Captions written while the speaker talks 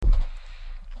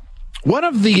One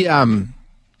of the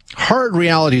hard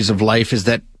realities of life is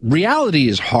that reality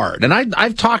is hard. And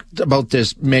I've talked about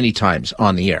this many times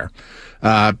on the air,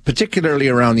 particularly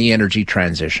around the energy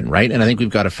transition, right? And I think we've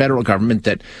got a federal government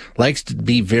that likes to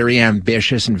be very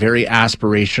ambitious and very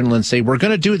aspirational and say, we're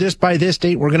going to do this by this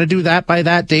date, we're going to do that by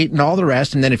that date, and all the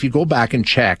rest. And then if you go back and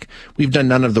check, we've done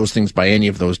none of those things by any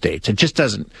of those dates. It just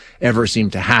doesn't ever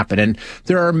seem to happen. And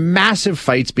there are massive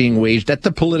fights being waged at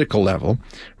the political level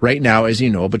right now, as you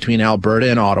know, between Alberta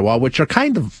and Ottawa, which are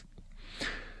kind of,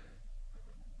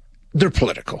 they're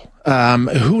political.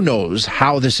 Who knows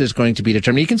how this is going to be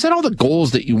determined? You can set all the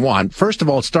goals that you want. First of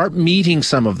all, start meeting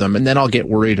some of them, and then I'll get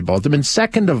worried about them. And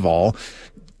second of all,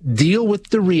 deal with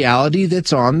the reality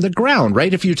that's on the ground,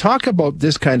 right? If you talk about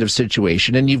this kind of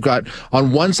situation and you've got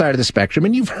on one side of the spectrum,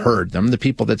 and you've heard them, the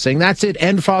people that saying, that's it,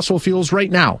 end fossil fuels right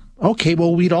now. Okay,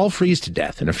 well, we'd all freeze to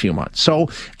death in a few months. So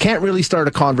can't really start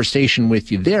a conversation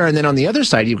with you there. And then on the other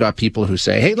side, you've got people who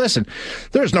say, hey, listen,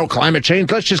 there's no climate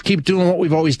change. Let's just keep doing what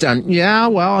we've always done. Yeah,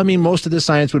 well, I mean, most of the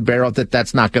science would bear out that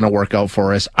that's not going to work out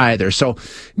for us either. So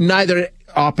neither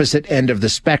opposite end of the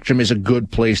spectrum is a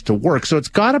good place to work. So it's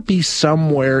got to be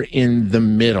somewhere in the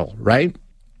middle, right?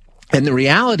 And the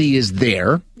reality is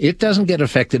there. It doesn't get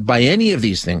affected by any of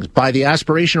these things, by the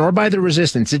aspiration or by the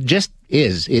resistance. It just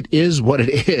is. It is what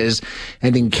it is.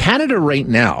 And in Canada right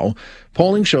now,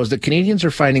 polling shows that Canadians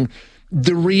are finding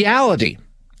the reality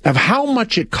of how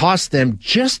much it costs them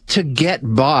just to get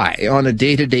by on a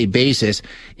day-to-day basis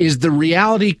is the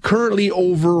reality currently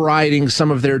overriding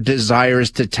some of their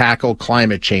desires to tackle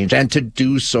climate change and to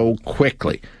do so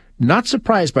quickly. Not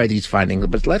surprised by these findings,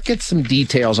 but let's get some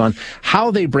details on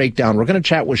how they break down. We're going to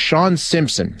chat with Sean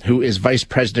Simpson, who is Vice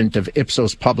President of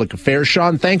Ipsos Public Affairs.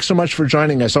 Sean, thanks so much for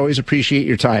joining us. Always appreciate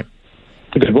your time.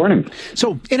 Good morning.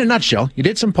 So, in a nutshell, you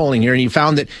did some polling here and you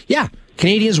found that,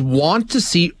 Canadians want to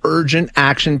see urgent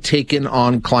action taken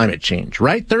on climate change,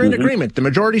 right? They're in agreement. The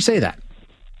majority say that.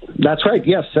 That's right.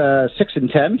 Yes. 6 in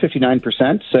 10,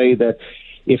 59% say that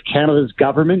if Canada's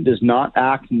government does not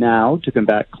act now to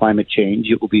combat climate change,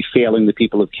 it will be failing the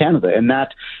people of Canada. And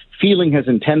that feeling has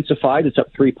intensified. It's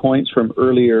up 3 points from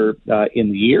earlier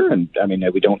in the year. And I mean,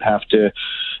 we don't have to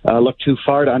look too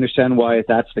far to understand why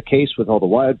that's the case with all the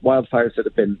wildfires that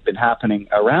have been happening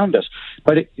around us.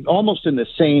 But almost in the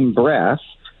same breath,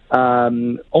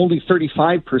 only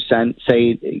 35%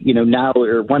 say, now,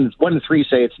 or one in three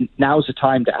say now's the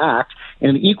time to act,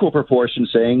 and an equal proportion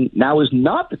saying now is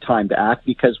not the time to act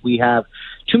because we have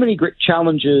too many great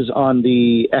challenges on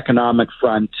the economic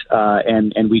front,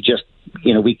 and we just,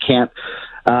 we can't,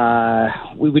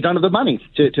 we don't have the money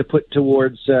to put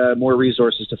towards more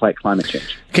resources to fight climate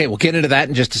change. Okay, we'll get into that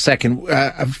in just a second.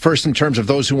 First, in terms of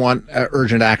those who want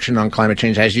urgent action on climate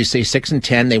change, as you say, 6 in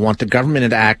 10, they want the government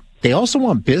to act. They also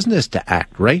want business to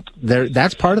act, right?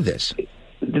 That's part of this.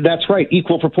 That's right.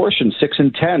 Equal proportion. 6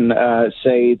 in 10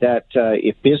 say that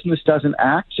if business doesn't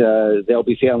act, they'll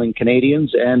be failing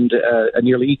Canadians, and a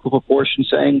nearly equal proportion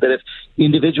saying that if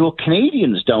individual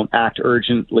Canadians don't act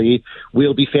urgently,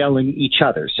 we'll be failing each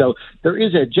other. So there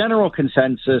is a general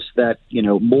consensus that,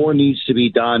 more needs to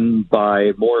be done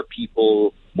by more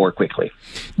people more quickly.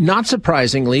 Not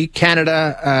surprisingly,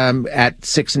 Canada at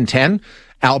 6 in 10,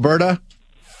 Alberta,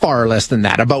 far less than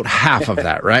that, about half of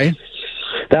that, right?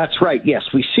 That's right. Yes,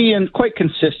 we see, and quite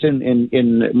consistent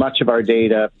in much of our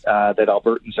data, that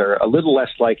Albertans are a little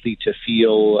less likely to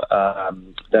feel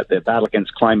that the battle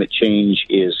against climate change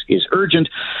is urgent,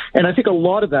 and I think a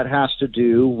lot of that has to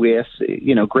do with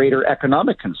greater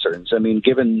economic concerns. I mean,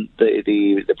 given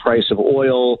the price of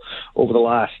oil over the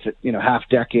last half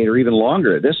decade or even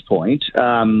longer at this point.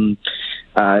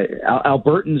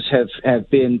 Albertans have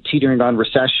been teetering on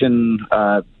recession,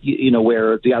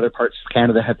 where the other parts of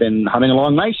Canada have been humming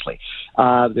along nicely.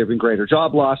 There have been greater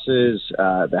job losses.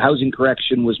 The housing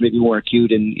correction was maybe more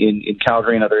acute in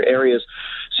Calgary and other areas.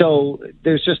 So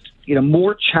there's just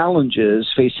more challenges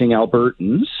facing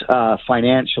Albertans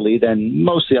financially than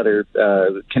most of the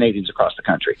other Canadians across the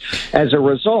country. As a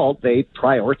result, they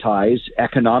prioritize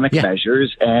economic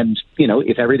measures, and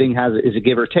if everything is a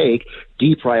give or take,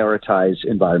 deprioritize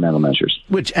environmental measures.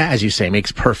 Which, as you say,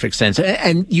 makes perfect sense.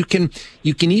 And you can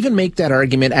even make that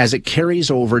argument as it carries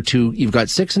over to, you've got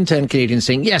 6 in 10 Canadians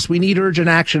saying, yes, we need urgent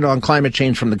action on climate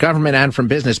change from the government and from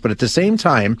business. But at the same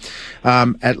time,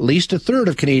 at least a third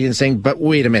of Canadians saying, but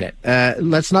wait a minute,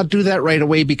 let's not do that right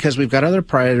away because we've got other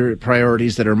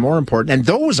priorities that are more important. And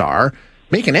those are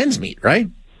making ends meet, right?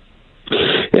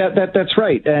 Yeah, that's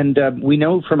right. And we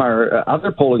know from our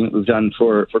other polling that we've done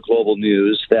for Global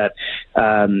News that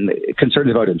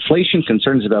concerns about inflation,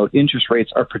 concerns about interest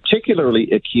rates are particularly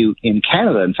acute in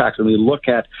Canada. In fact, when we look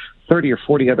at 30 or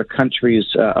 40 other countries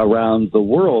around the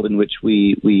world in which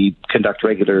we conduct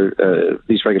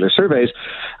these regular surveys,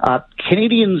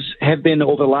 Canadians have been,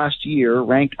 over the last year,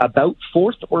 ranked about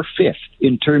 4th or 5th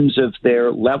in terms of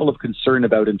their level of concern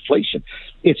about inflation.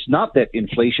 It's not that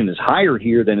inflation is higher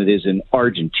here than it is in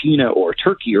Argentina or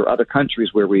Turkey or other countries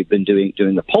where we've been doing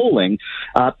the polling.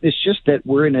 It's just that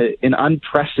we're in an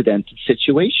unprecedented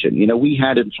situation. You know, we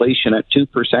had inflation at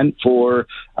 2% for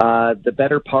the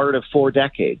better part of 4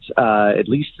 decades, at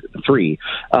least 3.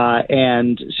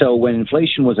 And so when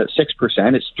inflation was at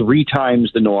 6%, it's 3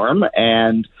 times the norm,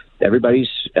 and everybody's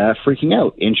freaking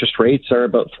out. Interest rates are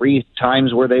about 3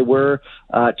 times where they were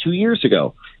 2 years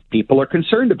ago. People are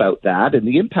concerned about that and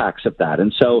the impacts of that.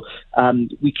 And so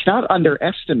we cannot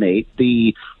underestimate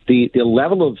the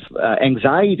level of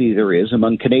anxiety there is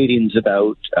among Canadians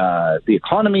about the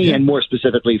economy and, more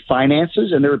specifically,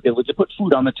 finances and their ability to put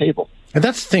food on the table. And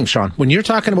that's the thing, Sean. When you're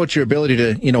talking about your ability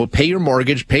to, you know, pay your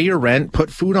mortgage, pay your rent, put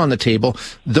food on the table,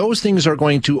 those things are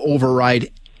going to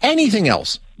override anything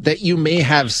else that you may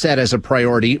have set as a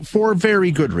priority for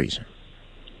very good reason.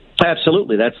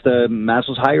 Absolutely. That's the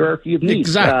Maslow's hierarchy of needs.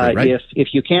 Exactly, right. If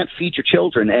you can't feed your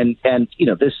children, and you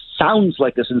know, this sounds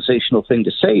like a sensational thing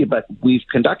to say, but we've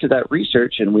conducted that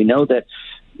research, and we know that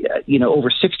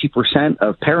over 60%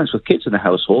 of parents with kids in the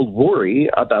household worry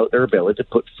about their ability to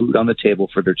put food on the table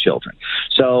for their children.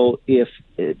 So if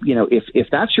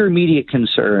that's your immediate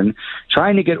concern,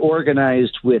 trying to get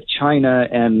organized with China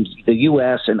and the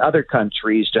U.S. and other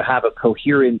countries to have a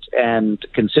coherent and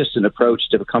consistent approach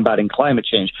to combating climate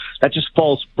change, that just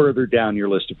falls further down your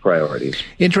list of priorities.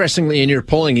 Interestingly, in your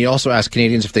polling, you also asked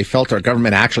Canadians if they felt our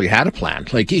government actually had a plan.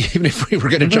 Like, even if we were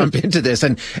going to jump into this,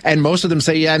 and most of them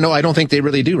say, yeah, no, I don't think they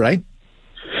really do, right?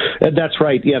 That's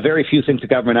right. Yeah, very few think the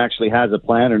government actually has a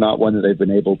plan, or not one that they've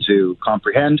been able to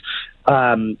comprehend.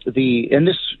 And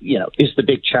this, is the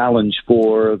big challenge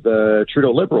for the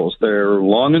Trudeau Liberals. They're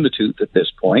long in the tooth at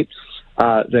this point.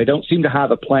 They don't seem to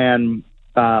have a plan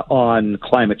on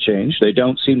climate change. They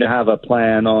don't seem to have a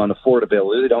plan on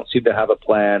affordability. They don't seem to have a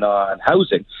plan on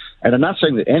housing. And I'm not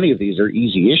saying that any of these are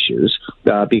easy issues,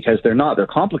 because they're not. They're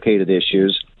complicated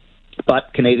issues.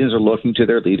 But Canadians are looking to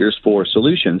their leaders for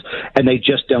solutions, and they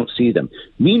just don't see them.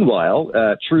 Meanwhile,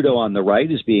 Trudeau on the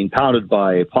right is being pounded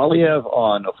by Poilievre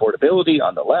on affordability,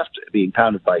 on the left being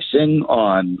pounded by Singh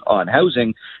on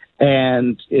housing.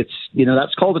 And it's,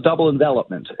 that's called a double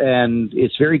envelopment. And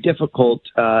it's very difficult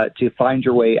to find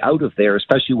your way out of there,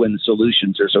 especially when the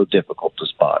solutions are so difficult to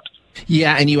spot.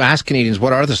 Yeah, and you ask Canadians,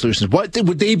 what are the solutions? What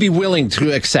would they be willing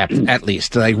to accept, at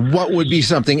least? Like, what would be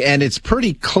something? And it's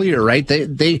pretty clear, right? They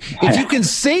if you can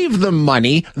save them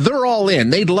money, they're all in.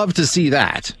 They'd love to see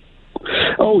that.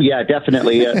 Oh, yeah,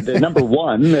 definitely. The number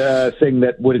one thing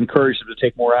that would encourage them to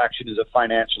take more action is a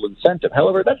financial incentive.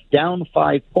 However, that's down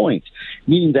 5 points,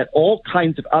 meaning that all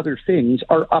kinds of other things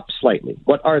are up slightly.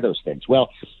 What are those things? Well,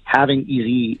 having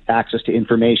easy access to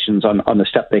information on the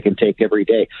step they can take every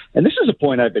day. And this is a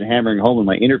point I've been hammering home in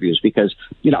my interviews because,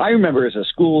 I remember as a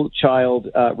school child,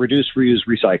 reduce, reuse,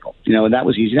 recycle, and that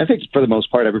was easy. And I think for the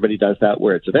most part, everybody does that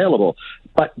where it's available.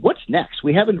 But what's next?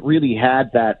 We haven't really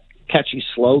had that catchy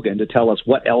slogan to tell us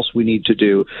what else we need to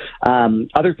do.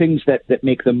 Other things that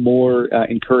make them more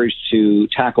encouraged to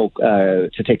tackle,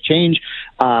 to take change,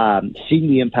 seeing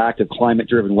the impact of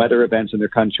climate-driven weather events in their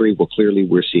country. Well, clearly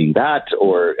we're seeing that,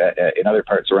 or in other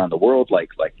parts around the world, like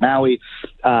Maui.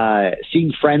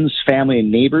 Seeing friends, family,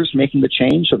 and neighbors making the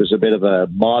change. So there's a bit of a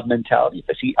mob mentality.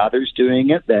 If I see others doing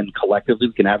it, then collectively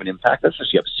we can have an impact. That's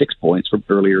actually up 6 points from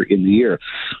earlier in the year.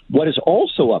 What is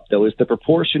also up, though, is the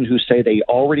proportion who say they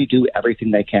already do everything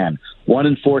they can. 1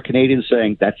 in 4 Canadians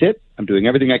saying, that's it, I'm doing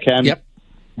everything I can. Yep.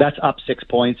 That's up 6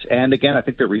 points. And again, I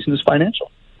think the reason is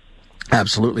financial.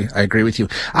 Absolutely. I agree with you.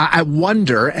 I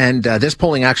wonder, and this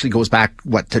polling actually goes back,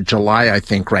 to July, I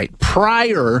think, right?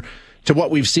 Prior to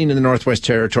what we've seen in the Northwest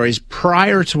Territories,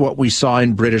 prior to what we saw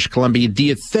in British Columbia, do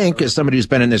you think, as somebody who's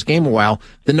been in this game a while,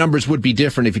 the numbers would be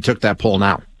different if you took that poll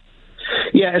now?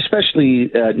 Yeah, especially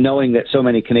knowing that so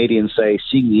many Canadians say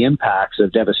seeing the impacts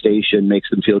of devastation makes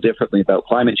them feel differently about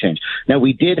climate change. Now,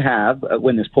 we did have,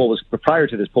 prior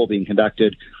to this poll being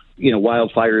conducted,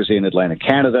 wildfires in Atlantic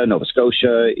Canada, Nova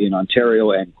Scotia, in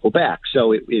Ontario, and Quebec.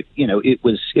 So it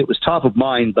was top of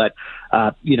mind, but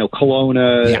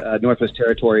Kelowna, Northwest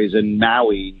Territories, and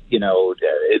Maui,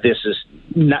 this is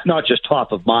not just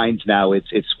top of mind now.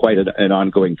 It's quite an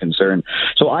ongoing concern.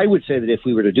 So I would say that if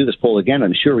we were to do this poll again,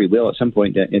 I'm sure we will at some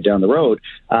point down the road,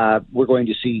 we're going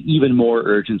to see even more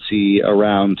urgency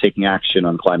around taking action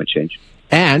on climate change.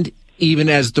 And even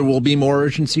as there will be more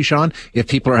urgency, Sean, if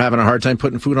people are having a hard time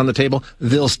putting food on the table,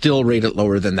 they'll still rate it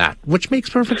lower than that, which makes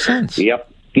perfect sense.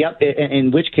 Yep. Yep,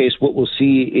 in which case what we'll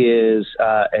see is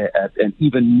an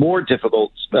even more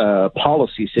difficult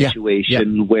policy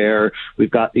situation where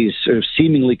we've got these sort of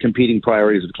seemingly competing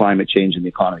priorities of climate change and the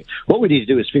economy. What we need to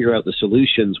do is figure out the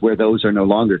solutions where those are no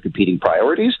longer competing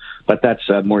priorities, but that's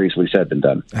more easily said than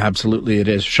done. Absolutely it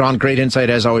is. Sean, great insight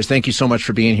as always. Thank you so much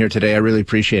for being here today. I really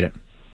appreciate it.